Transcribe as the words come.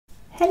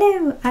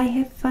Hello, I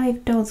have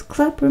 5DOLLS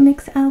Club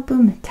Remix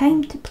album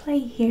Time to Play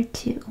here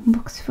to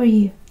unbox for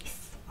you.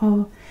 Yes.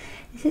 Oh,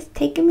 this has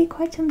taken me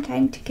quite some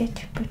time to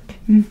get, but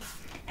now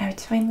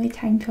it's finally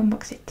time to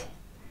unbox it.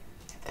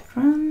 The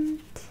front,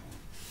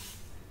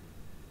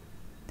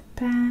 the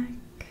back.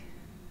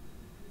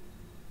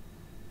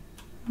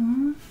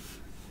 Oh.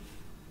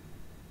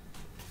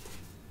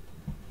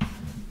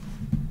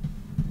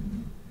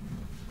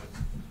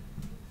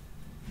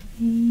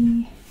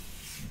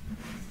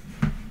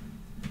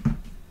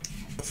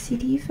 The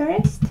CD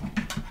first.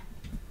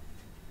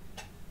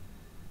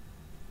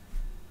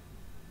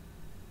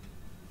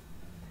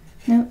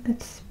 No,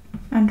 that's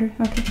under.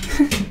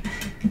 Okay.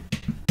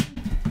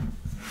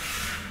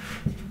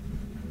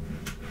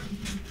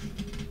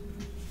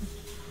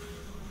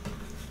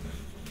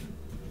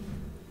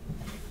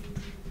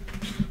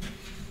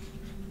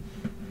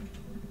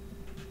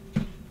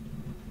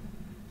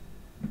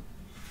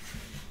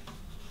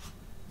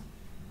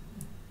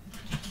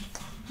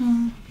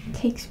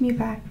 Takes me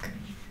back.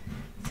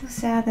 So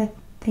sad that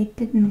they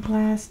didn't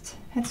last.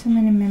 Had so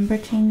many member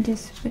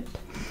changes, but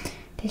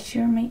they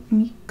sure make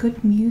me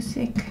good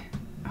music.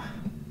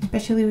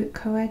 Especially with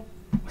co-ed,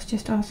 it was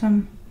just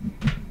awesome.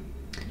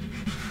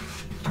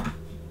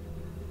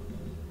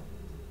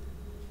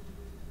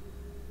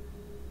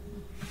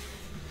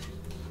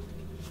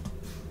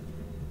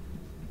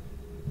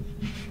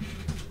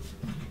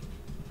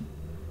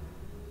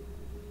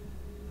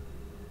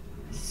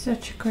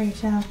 Such a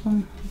great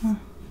album. Oh.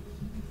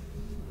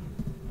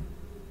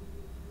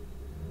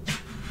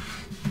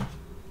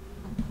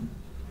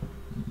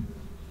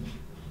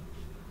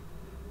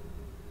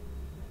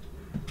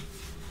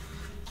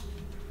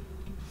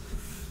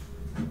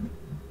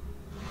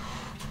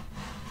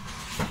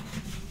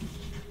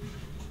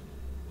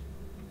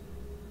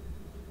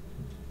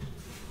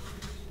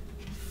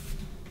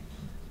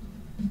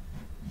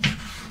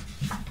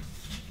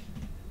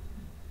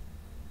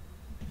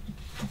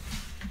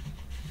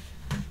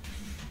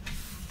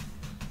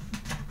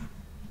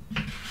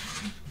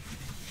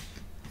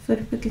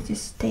 Photobook is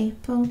just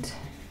stapled,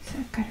 so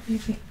I've got to be a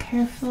bit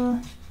careful.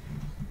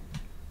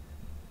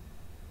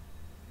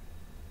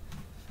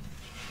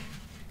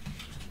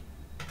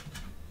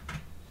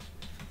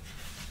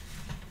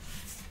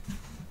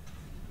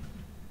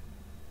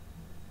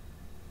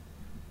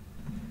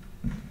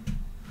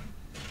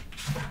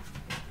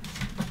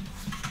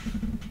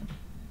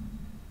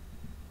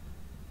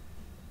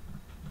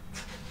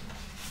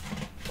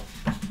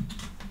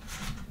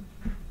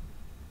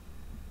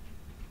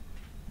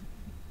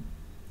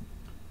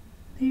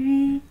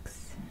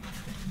 Lyrics.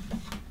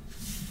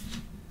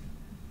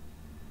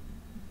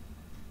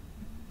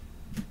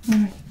 Oh,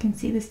 you can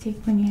see the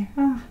stapling here.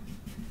 Ah,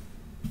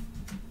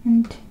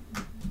 and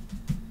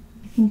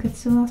I think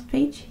that's the last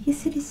page.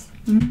 Yes, it is.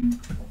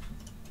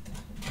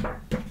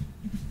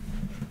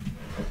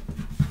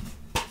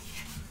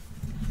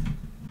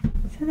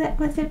 So that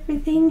was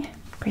everything.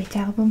 Great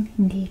album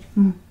indeed.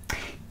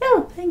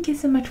 So thank you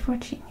so much for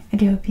watching. I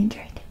do hope you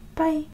enjoyed. Bye.